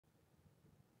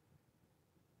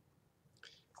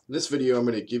In this video, I'm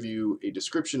going to give you a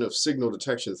description of signal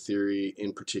detection theory,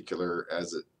 in particular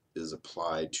as it is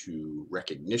applied to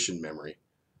recognition memory.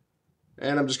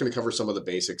 And I'm just going to cover some of the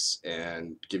basics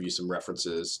and give you some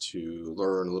references to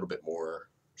learn a little bit more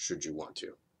should you want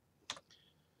to.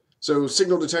 So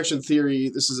signal detection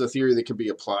theory, this is a theory that can be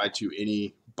applied to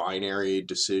any binary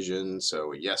decision,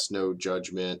 so a yes-no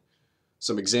judgment.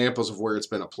 Some examples of where it's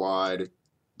been applied,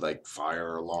 like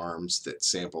fire alarms that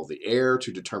sample the air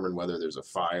to determine whether there's a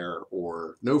fire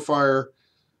or no fire.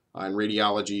 In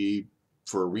radiology,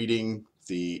 for reading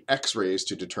the x-rays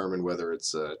to determine whether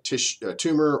it's a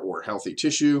tumor or healthy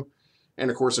tissue. And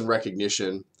of course, in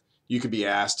recognition, you could be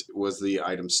asked, was the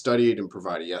item studied, and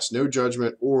provide a yes-no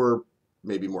judgment, or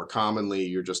maybe more commonly,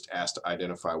 you're just asked to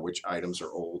identify which items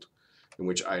are old and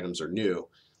which items are new.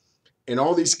 In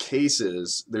all these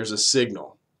cases, there's a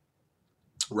signal.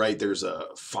 Right, there's a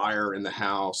fire in the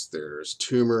house, there's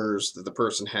tumors that the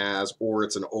person has, or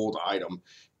it's an old item.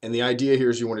 And the idea here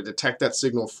is you want to detect that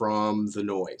signal from the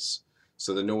noise.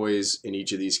 So the noise in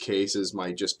each of these cases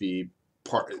might just be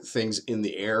things in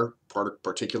the air,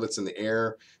 particulates in the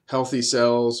air, healthy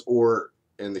cells, or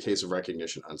in the case of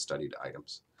recognition, unstudied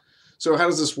items. So how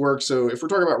does this work? So if we're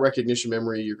talking about recognition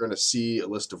memory, you're going to see a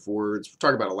list of words. We're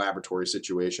talking about a laboratory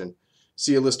situation.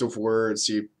 See a list of words,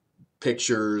 see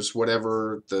pictures,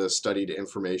 whatever the studied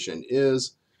information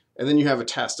is, and then you have a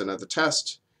test. And at the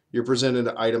test, you're presented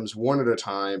items one at a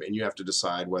time, and you have to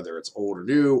decide whether it's old or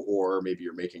new, or maybe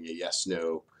you're making a yes,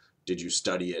 no, did you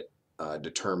study it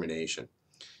determination.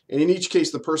 And in each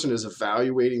case, the person is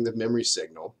evaluating the memory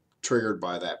signal triggered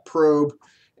by that probe,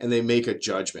 and they make a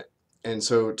judgment. And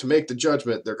so to make the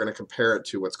judgment, they're going to compare it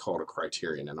to what's called a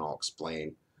criterion, and I'll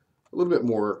explain a little bit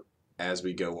more as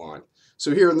we go on.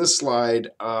 So here in this slide,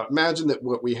 imagine that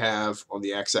what we have on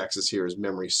the x-axis here is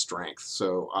memory strength.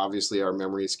 So obviously our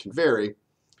memories can vary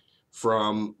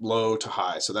from low to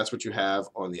high. So that's what you have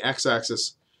on the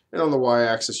x-axis. And on the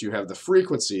y-axis, you have the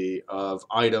frequency of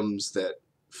items that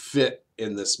fit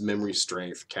in this memory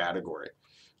strength category.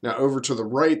 Now over to the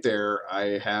right there,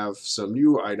 I have some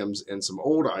new items and some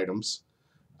old items.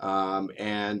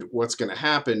 And what's going to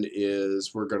happen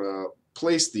is we're going to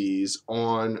place these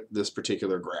on this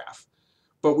particular graph.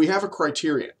 But we have a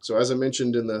criterion. So as I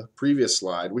mentioned in the previous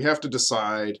slide, we have to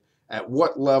decide at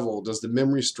what level does the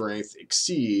memory strength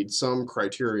exceed some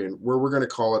criterion where we're going to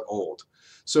call it old.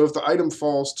 So if the item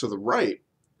falls to the right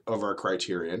of our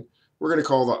criterion, we're going to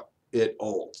call it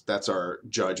old. That's our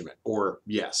judgment, or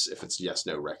yes, if it's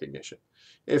yes-no recognition.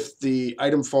 If the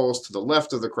item falls to the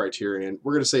left of the criterion,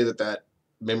 we're going to say that that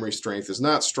memory strength is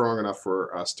not strong enough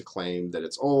for us to claim that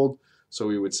it's old, so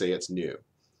we would say it's new.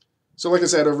 So like I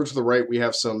said, over to the right, we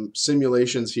have some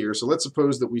simulations here. So let's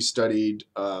suppose that we studied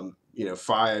 5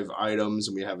 items,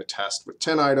 and we have a test with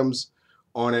 10 items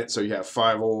on it. So you have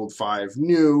 5 old, 5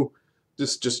 new.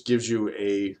 This just gives you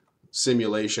a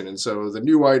simulation. And so the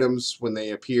new items, when they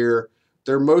appear,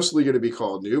 they're mostly going to be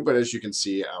called new. But as you can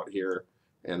see out here,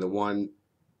 and the one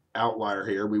outlier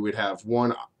here, we would have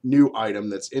one new item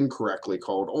that's incorrectly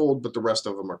called old, but the rest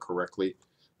of them are correctly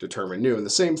determined new. And the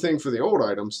same thing for the old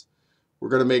items. We're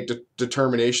going to make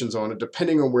determinations on it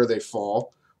depending on where they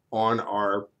fall on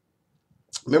our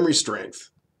memory strength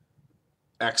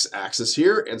x-axis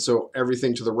here. And so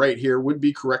everything to the right here would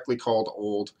be correctly called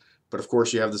old. But of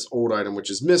course, you have this old item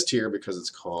which is missed here because it's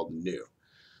called new.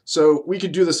 So we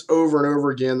could do this over and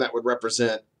over again. That would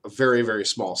represent a very, very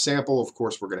small sample. Of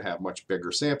course, we're going to have much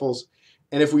bigger samples.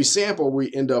 And if we sample,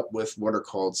 we end up with what are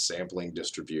called sampling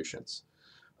distributions.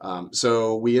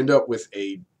 So we end up with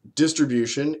a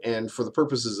distribution, and for the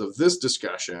purposes of this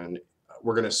discussion,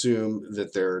 we're going to assume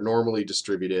that they're normally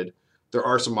distributed. There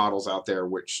are some models out there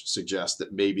which suggest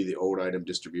that maybe the old item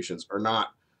distributions are not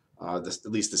at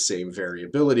least the same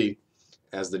variability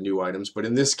as the new items, but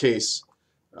in this case,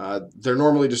 they're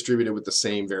normally distributed with the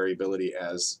same variability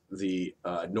as the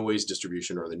noise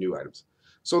distribution or the new items.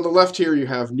 So on the left here, you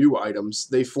have new items.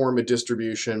 They form a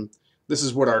distribution. This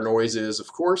is what our noise is,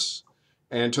 of course.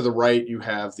 And to the right, you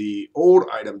have the old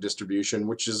item distribution,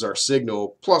 which is our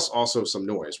signal, plus also some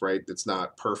noise, right? That's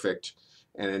not perfect.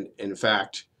 And in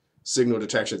fact, signal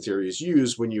detection theory is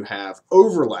used when you have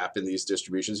overlap in these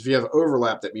distributions. If you have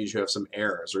overlap, that means you have some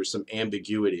errors or some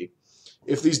ambiguity.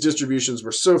 If these distributions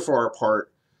were so far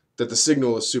apart that the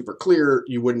signal is super clear,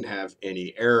 you wouldn't have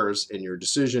any errors in your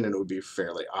decision, and it would be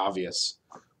fairly obvious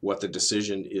what the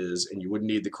decision is, and you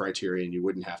wouldn't need the criterion. You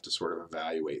wouldn't have to sort of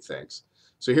evaluate things.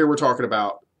 So here we're talking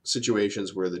about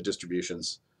situations where the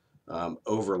distributions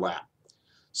overlap.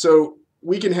 So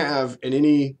we can have in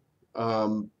any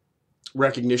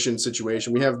recognition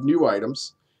situation, we have new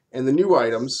items, and the new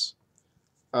items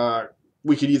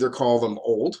we could either call them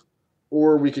old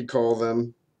or we could call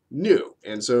them new.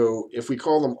 And so if we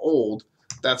call them old,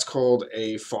 that's called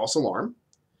a false alarm.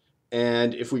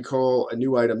 And if we call a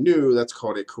new item new, that's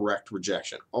called a correct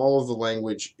rejection. All of the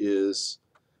language is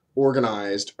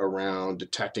organized around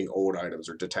detecting old items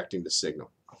or detecting the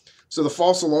signal. So the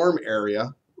false alarm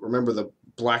area, remember the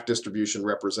black distribution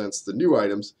represents the new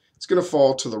items, it's going to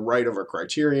fall to the right of our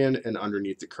criterion and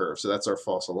underneath the curve. So that's our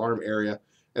false alarm area.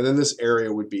 And then this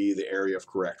area would be the area of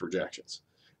correct rejections.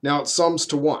 Now it sums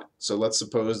to 1. So let's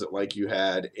suppose that like you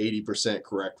had 80%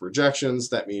 correct rejections,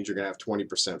 that means you're going to have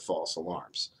 20% false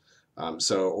alarms.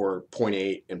 Or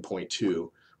 0.8 and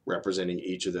 0.2 representing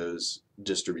each of those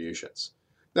distributions.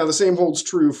 Now the same holds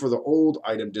true for the old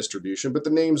item distribution, but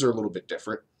the names are a little bit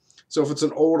different. So if it's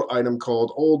an old item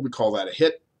called old, we call that a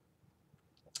hit.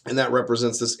 And that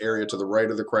represents this area to the right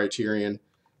of the criterion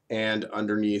and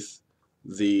underneath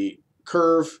the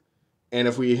curve. And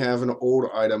if we have an old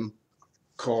item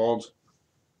called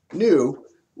new,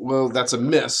 well, that's a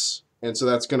miss. And so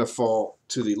that's going to fall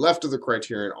to the left of the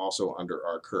criterion, also under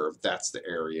our curve. That's the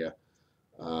area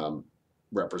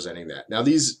representing that. Now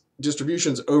these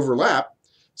distributions overlap.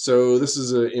 So this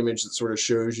is an image that sort of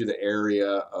shows you the area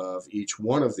of each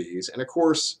one of these. And of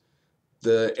course,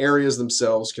 the areas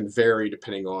themselves can vary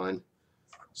depending on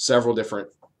several different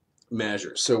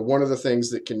measures. So one of the things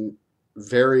that can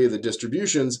vary the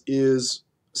distributions is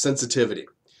sensitivity.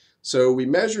 So we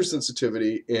measure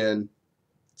sensitivity in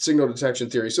signal detection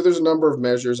theory. So there's a number of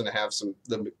measures, and I have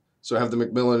I have the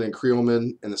Macmillan and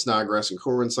Creelman and the Snodgrass and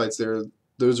Corwin sites there.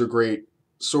 Those are great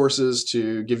sources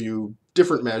to give you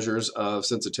different measures of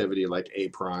sensitivity like A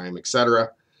prime, etc.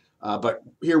 But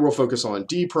here we'll focus on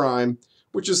D prime,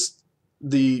 which is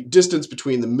the distance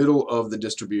between the middle of the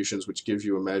distributions, which gives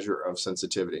you a measure of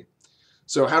sensitivity.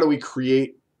 So how do we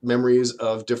create memories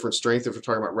of different strength if we're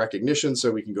talking about recognition? So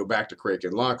we can go back to Craig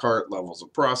and Lockhart, levels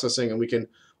of processing, and we can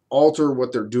alter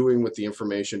what they're doing with the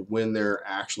information when they're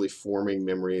actually forming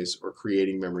memories or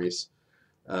creating memories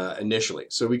initially.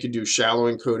 So we could do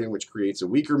shallow encoding, which creates a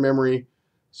weaker memory.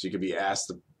 So you could be asked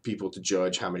the people to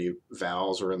judge how many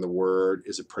vowels are in the word,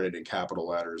 is it printed in capital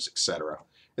letters, etc.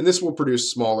 And this will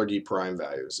produce smaller D prime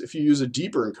values. If you use a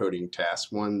deeper encoding task,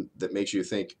 one that makes you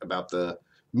think about the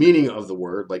meaning of the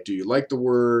word, like do you like the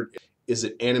word? Is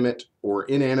it animate or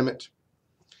inanimate?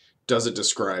 Does it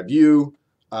describe you?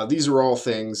 These are all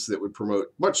things that would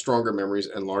promote much stronger memories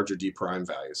and larger D prime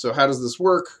values. So how does this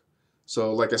work?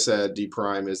 So like I said, D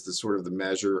prime is the sort of the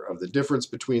measure of the difference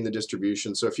between the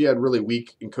distributions. So if you had really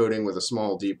weak encoding with a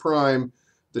small D prime,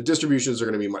 the distributions are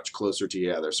going to be much closer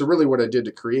together. So really what I did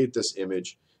to create this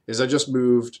image is I just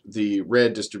moved the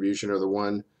red distribution, or the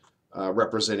one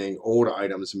representing old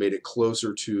items, made it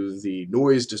closer to the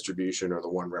noise distribution, or the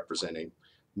one representing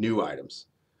new items.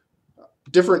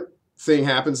 Different thing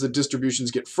happens, the distributions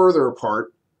get further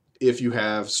apart if you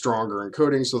have stronger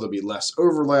encoding, so there'll be less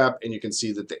overlap, and you can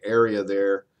see that the area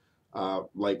there,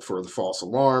 like for the false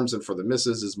alarms and for the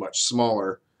misses, is much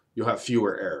smaller. You'll have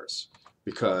fewer errors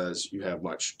because you have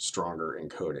much stronger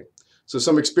encoding. So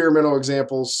some experimental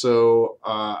examples. So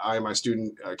I and my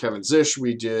student Kevin Zish,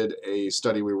 we did a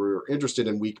study where we were interested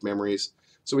in weak memories.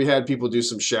 So we had people do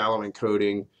some shallow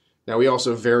encoding. Now we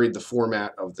also varied the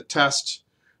format of the test.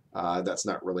 That's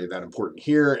not really that important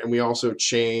here. And we also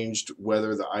changed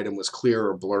whether the item was clear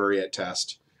or blurry at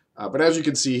test. But as you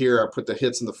can see here, I put the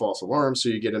hits and the false alarms so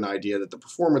you get an idea that the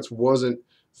performance wasn't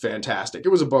fantastic. It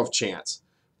was above chance,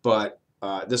 but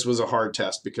this was a hard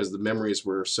test because the memories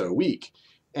were so weak.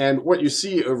 And what you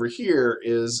see over here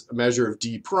is a measure of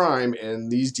D prime, and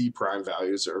these D prime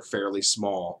values are fairly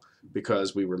small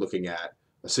because we were looking at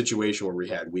a situation where we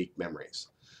had weak memories.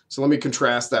 So let me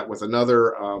contrast that with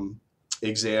another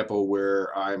example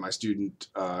where I and my student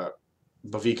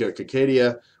Bhavika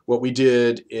Kakadia, what we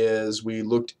did is we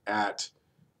looked at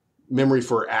memory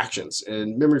for actions,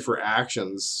 and memory for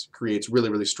actions creates really,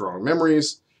 really strong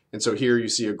memories. And so here you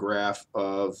see a graph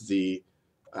of the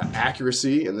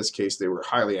accuracy. In this case, they were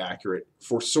highly accurate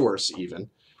for source even.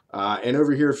 And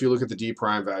over here, if you look at the D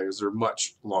prime values, they're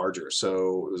much larger.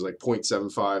 So it was like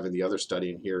 0.75 in the other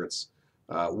study, and here it's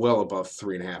well above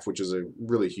 3.5, which is a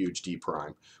really huge D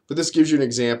prime. But this gives you an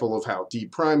example of how D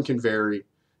prime can vary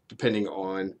depending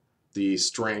on the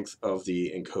strength of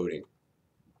the encoding.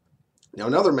 Now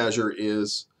another measure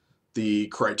is the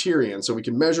criterion. So we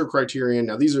can measure criterion.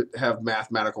 Now these have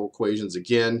mathematical equations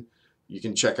again. You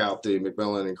can check out the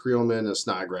Macmillan and Creelman, the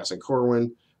Snodgrass and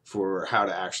Corwin for how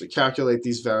to actually calculate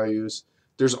these values.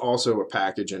 There's also a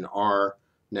package in R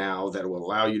now that will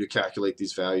allow you to calculate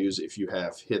these values if you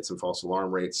have hits and false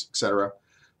alarm rates, etc.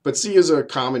 But C is a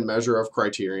common measure of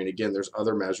criterion. Again, there's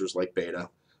other measures like beta.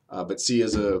 but C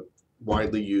is a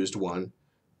widely used one.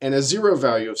 And a zero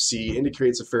value of C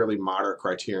indicates a fairly moderate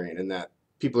criterion in that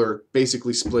people are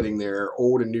basically splitting their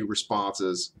old and new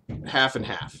responses half and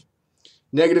half.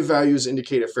 Negative values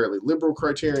indicate a fairly liberal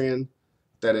criterion,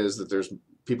 that is, that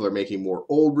people are making more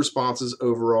old responses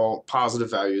overall. Positive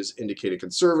values indicate a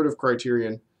conservative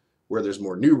criterion, where there's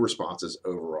more new responses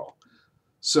overall.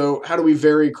 So how do we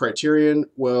vary criterion?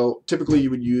 Well, typically you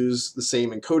would use the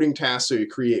same encoding task, so you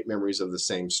create memories of the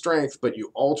same strength, but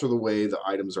you alter the way the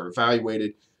items are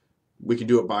evaluated. We can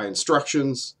do it by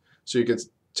instructions, so you can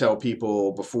tell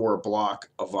people before a block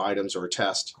of items or a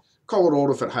test, call it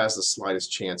old if it has the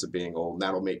slightest chance of being old, and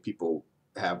that'll make people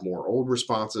have more old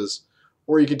responses.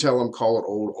 Or you can tell them call it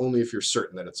old only if you're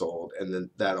certain that it's old, and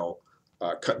then that'll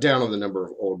cut down on the number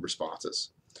of old responses.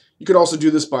 You could also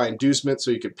do this by inducement, so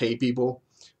you could pay people.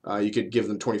 You could give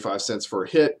them 25 cents for a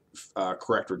hit,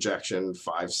 correct rejection,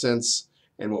 5 cents,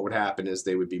 and what would happen is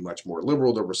they would be much more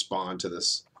liberal to respond to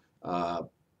this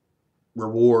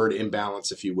reward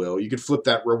imbalance, if you will. You could flip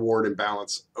that reward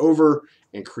imbalance over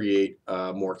and create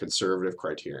a more conservative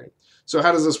criterion. So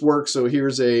how does this work? So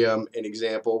here's an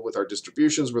example with our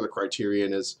distributions where the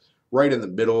criterion is right in the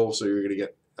middle, so you're going to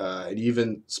get an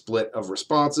even split of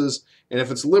responses. And if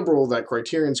it's liberal, that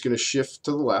criterion is going to shift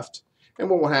to the left. And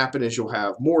what will happen is you'll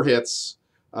have more hits,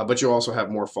 but you'll also have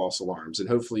more false alarms. And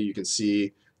hopefully you can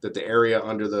see that the area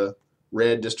under the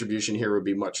red distribution here would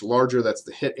be much larger. That's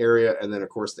the hit area. And then, of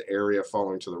course, the area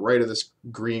falling to the right of this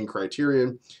green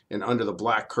criterion and under the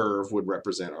black curve would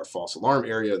represent our false alarm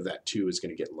area. That, too, is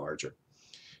going to get larger.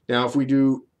 Now, if we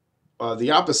do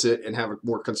the opposite and have a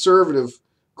more conservative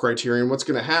criterion, what's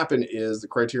going to happen is the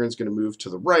criterion is going to move to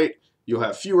the right. You'll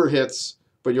have fewer hits,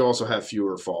 but you also have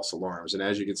fewer false alarms. And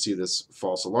as you can see, this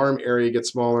false alarm area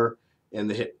gets smaller and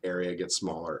the hit area gets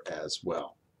smaller as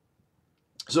well.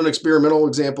 So an experimental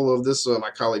example of this,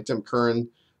 my colleague Tim Curran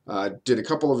did a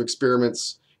couple of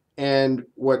experiments, and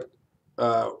what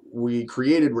we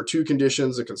created were two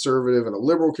conditions, a conservative and a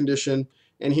liberal condition.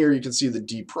 And here you can see the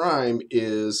D prime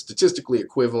is statistically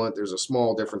equivalent. There's a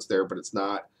small difference there, but it's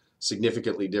not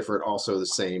significantly different. Also the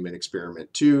same in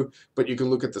experiment 2, but you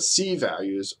can look at the C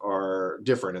values are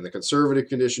different. In the conservative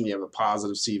condition, you have a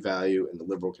positive C value. In the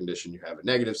liberal condition, you have a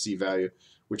negative C value,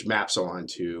 which maps on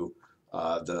to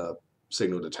the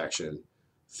signal detection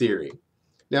theory.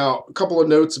 Now, a couple of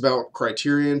notes about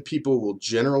criterion. People will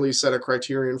generally set a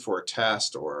criterion for a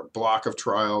test or a block of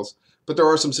trials, but there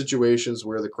are some situations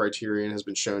where the criterion has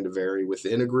been shown to vary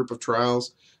within a group of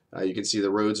trials. You can see the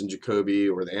Rhodes and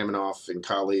Jacobi or the Amanoff and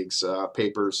colleagues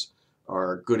papers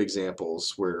are good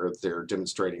examples where they're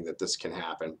demonstrating that this can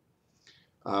happen.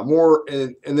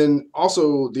 And then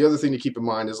also the other thing to keep in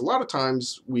mind is a lot of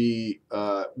times we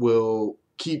will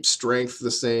keep strength the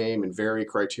same and vary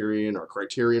criterion, or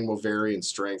criterion will vary and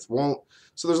strength won't.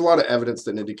 So there's a lot of evidence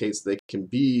that indicates they can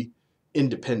be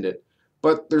independent,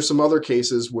 but there's some other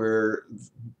cases where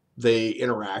they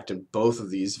interact and both of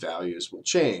these values will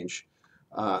change.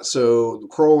 So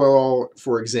Kroll et al.,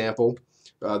 for example,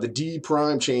 the D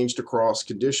prime changed across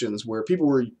conditions where people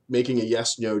were making a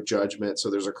yes-no judgment, so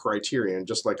there's a criterion,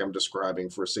 just like I'm describing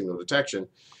for signal detection.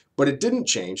 But it didn't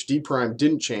change, D prime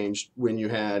didn't change when you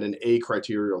had an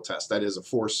acriterial test. That is a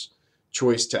force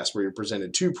choice test where you're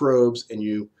presented two probes and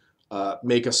you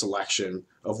make a selection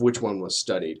of which one was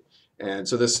studied. And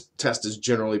so this test is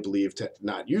generally believed to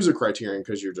not use a criterion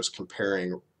because you're just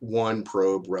comparing one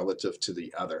probe relative to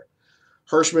the other.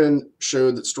 Hirschman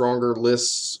showed that stronger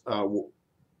lists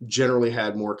generally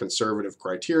had more conservative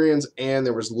criterions, and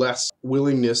there was less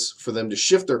willingness for them to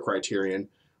shift their criterion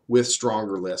with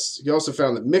stronger lists. He also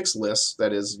found that mixed lists,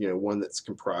 that is, one that's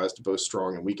comprised of both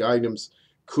strong and weak items,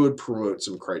 could promote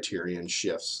some criterion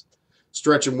shifts.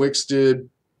 Stretch and Wickstead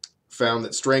found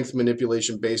that strength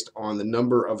manipulation based on the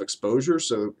number of exposures,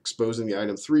 so exposing the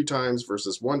item 3 times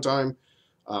versus 1 time,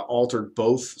 altered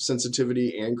both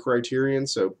sensitivity and criterion,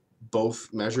 so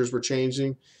both measures were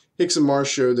changing. Hicks and Marsh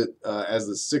showed that as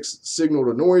the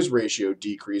signal-to-noise ratio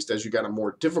decreased, as you got a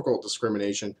more difficult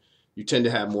discrimination, you tend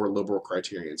to have more liberal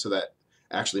criterion. So that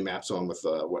actually maps on with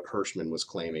what Hirschman was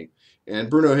claiming. And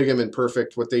Bruno, Higham, and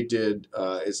Perfect, what they did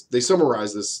is they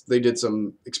summarized this. They did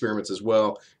some experiments as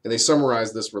well, and they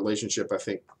summarized this relationship, I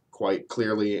think, quite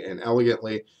clearly and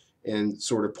elegantly, and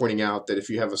sort of pointing out that if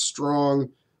you have a strong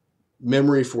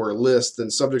memory for a list, then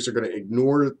subjects are going to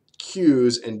ignore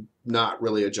cues and not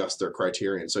really adjust their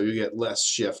criterion. So you get less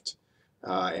shift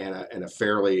and a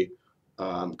fairly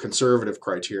conservative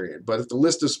criterion. But if the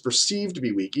list is perceived to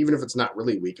be weak, even if it's not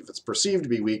really weak, if it's perceived to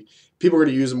be weak, people are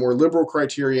going to use a more liberal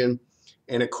criterion,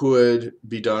 and it could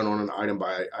be done on an item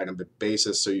by item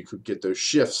basis, so you could get those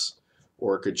shifts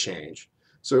or it could change.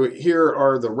 So here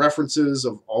are the references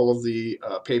of all of the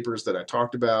papers that I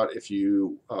talked about. If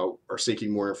you are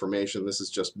seeking more information, this is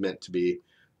just meant to be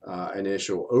an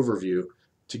initial overview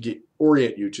to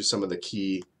orient you to some of the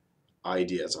key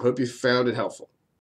ideas. I hope you found it helpful.